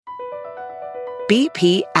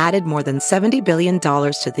BP added more than $70 billion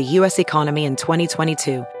to the U.S. economy in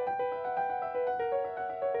 2022.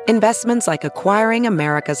 Investments like acquiring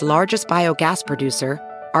America's largest biogas producer,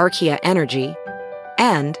 Archaea Energy,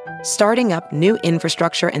 and starting up new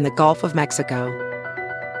infrastructure in the Gulf of Mexico.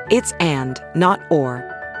 It's and, not or.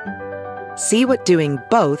 See what doing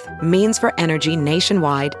both means for energy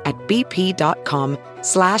nationwide at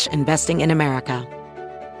bp.com/investing in America.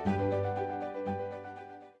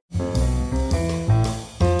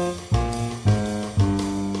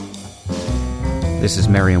 This is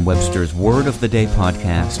Merriam-Webster's Word of the Day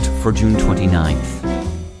podcast for June 29th.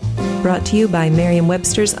 Brought to you by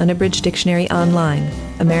Merriam-Webster's Unabridged Dictionary Online,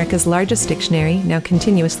 America's largest dictionary, now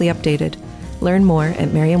continuously updated. Learn more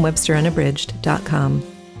at merriam-websterunabridged.com.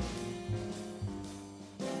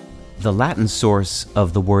 The Latin source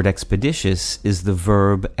of the word expeditious is the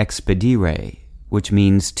verb expedire, which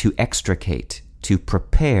means to extricate, to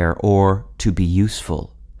prepare, or to be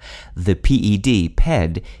useful. The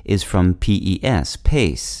ped is from pes,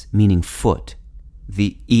 pace, meaning foot.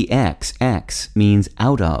 The ex means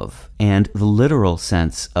out of, and the literal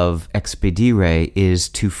sense of expedire is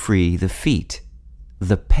to free the feet.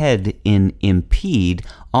 The ped in impede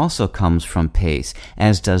also comes from pace,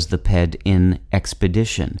 as does the ped in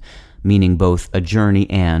expedition, meaning both a journey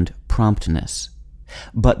and promptness.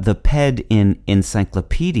 But the ped in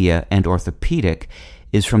encyclopedia and orthopedic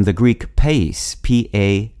is from the Greek pais,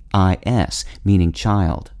 P-A-I-S, meaning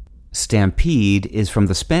child. Stampede is from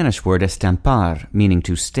the Spanish word estampar, meaning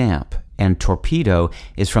to stamp, and torpedo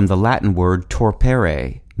is from the Latin word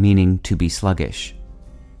torpere, meaning to be sluggish.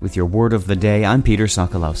 With your Word of the Day, I'm Peter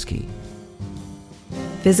Sokolowski.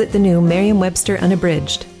 Visit the new Merriam-Webster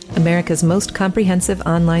Unabridged, America's most comprehensive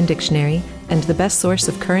online dictionary and the best source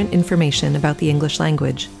of current information about the English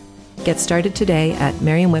language. Get started today at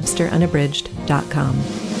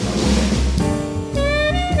merriam-websterunabridged.com.